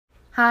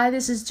Hi,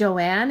 this is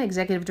Joanne,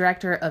 Executive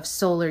Director of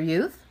Solar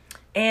Youth.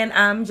 And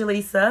I'm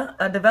Jaleesa,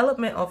 a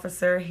Development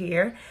Officer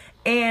here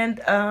and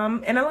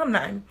an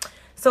alumni.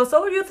 So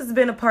Solar Youth has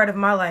been a part of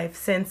my life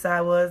since I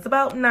was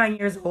about 9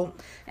 years old.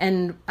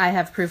 And I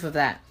have proof of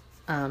that.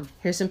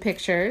 Here's some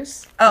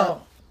pictures.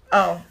 Oh,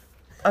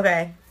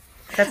 okay.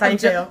 That's how you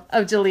feel.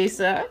 Of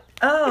Jaleesa.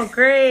 Oh,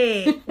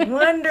 great.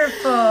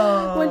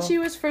 Wonderful. When she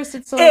was first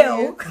at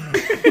Solar Youth.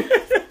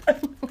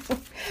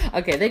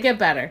 Okay, they get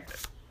better.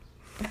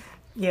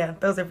 Yeah,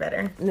 those are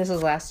better. And this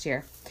was last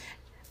year.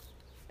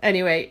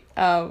 Anyway,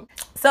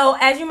 so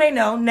as you may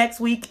know,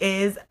 next week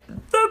is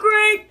the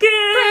Great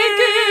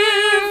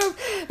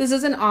Give. This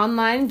is an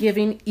online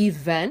giving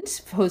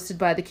event hosted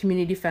by the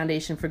Community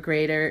Foundation for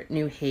Greater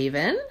New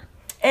Haven.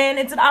 And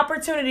it's an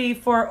opportunity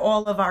for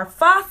all of our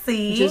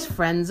FOSSE, which is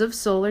Friends of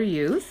Solar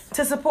Youth,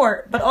 to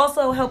support, but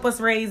also help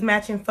us raise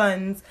matching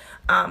funds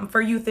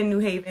for youth in New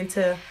Haven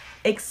to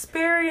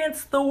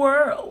experience the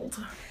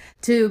world.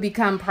 To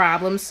become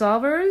problem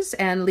solvers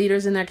and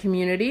leaders in their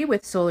community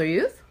with Solar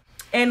Youth.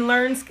 And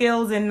learn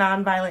skills in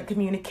nonviolent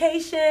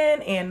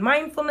communication and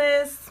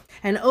mindfulness.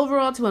 And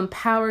overall to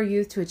empower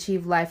youth to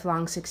achieve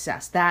lifelong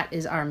success. That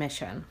is our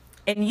mission.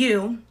 And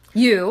you,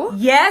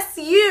 yes,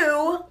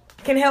 you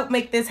can help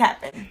make this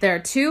happen. There are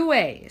two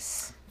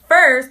ways.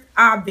 First,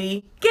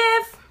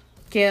 give.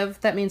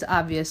 Give, that means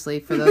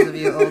obviously for those of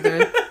you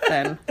older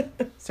than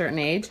a certain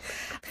age.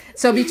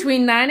 So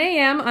between 9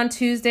 a.m. on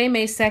Tuesday,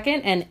 May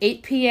 2nd and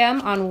 8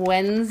 p.m. on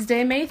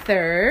Wednesday, May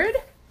 3rd.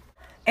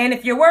 And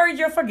if you're worried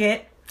you'll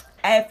forget,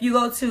 if you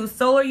go to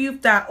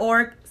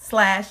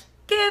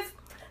solaryouth.org/give,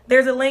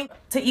 there's a link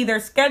to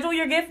either schedule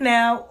your gift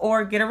now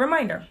or get a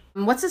reminder.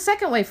 What's the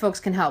second way folks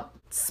can help?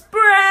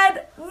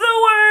 Spread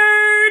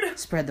the word.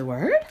 Spread the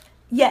word?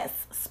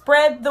 Yes,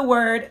 spread the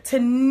word to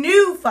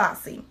new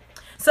FOSSE.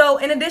 So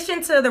in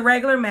addition to the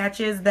regular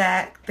matches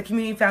that the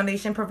Community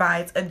Foundation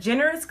provides, a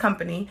generous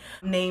company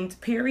named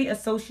Peary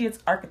Associates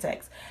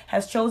Architects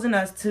has chosen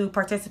us to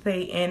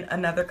participate in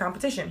another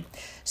competition.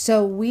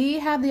 So we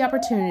have the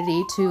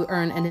opportunity to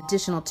earn an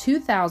additional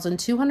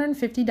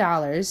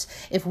 $2,250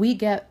 if we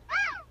get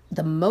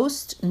the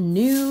most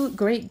new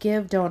Great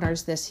Give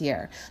donors this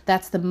year.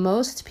 That's the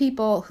most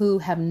people who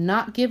have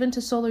not given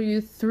to Solar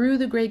Youth through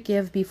the Great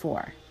Give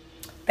before.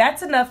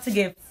 That's enough to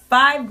give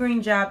 5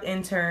 Green Job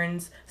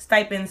interns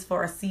stipends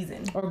for a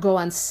season. Or go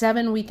on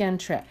 7 weekend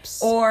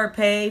trips. Or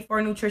pay for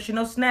a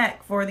nutritional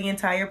snack for the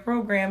entire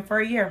program for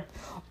a year.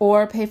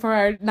 Or pay for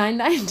our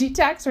 $9.90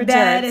 tax returns.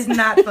 That is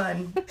not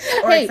fun.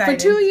 Hey, exciting.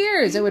 For 2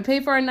 years. It would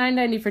pay for our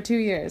 $9.90 for 2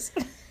 years.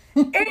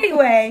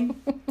 Anyway,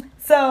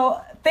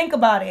 so think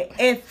about it.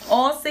 If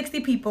all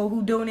 60 people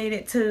who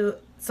donated to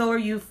Solar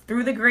Youth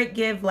through the Great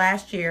Give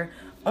last year,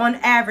 on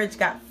average,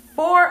 got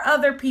 4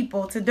 other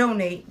people to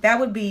donate, that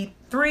would be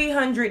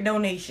 300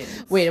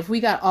 donations. Wait, if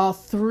we got all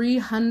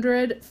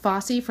 300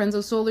 FOSSE, Friends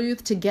of Solar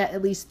Youth, to get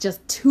at least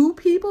just 2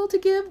 people to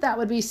give, that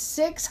would be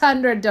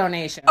 600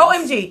 donations.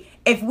 OMG,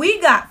 if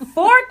we got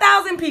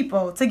 4,000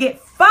 people to get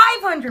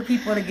 500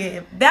 people to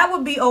give, that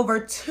would be over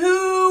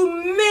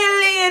 2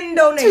 million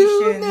donations.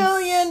 2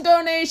 million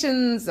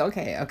donations.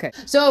 Okay.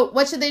 So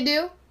what should they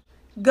do?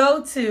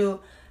 Go to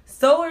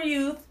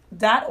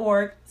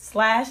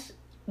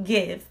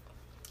solaryouth.org/give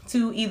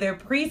to either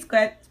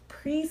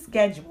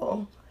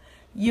pre-schedule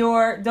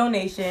your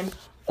donation,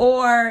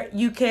 or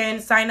you can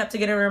sign up to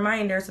get a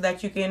reminder so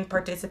that you can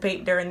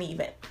participate during the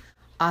event.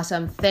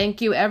 Awesome. Thank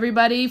you,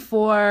 everybody,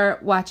 for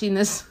watching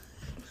this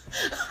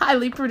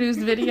highly produced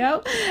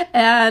video.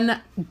 And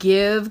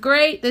give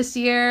great this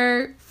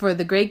year for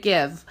the Great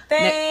Give.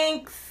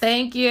 Thanks.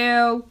 Thank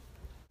you.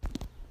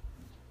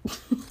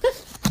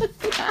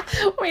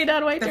 Wait,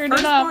 how do I turn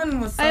it off?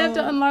 I have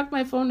to unlock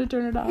my phone to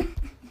turn it off.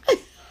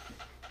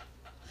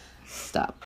 Stop.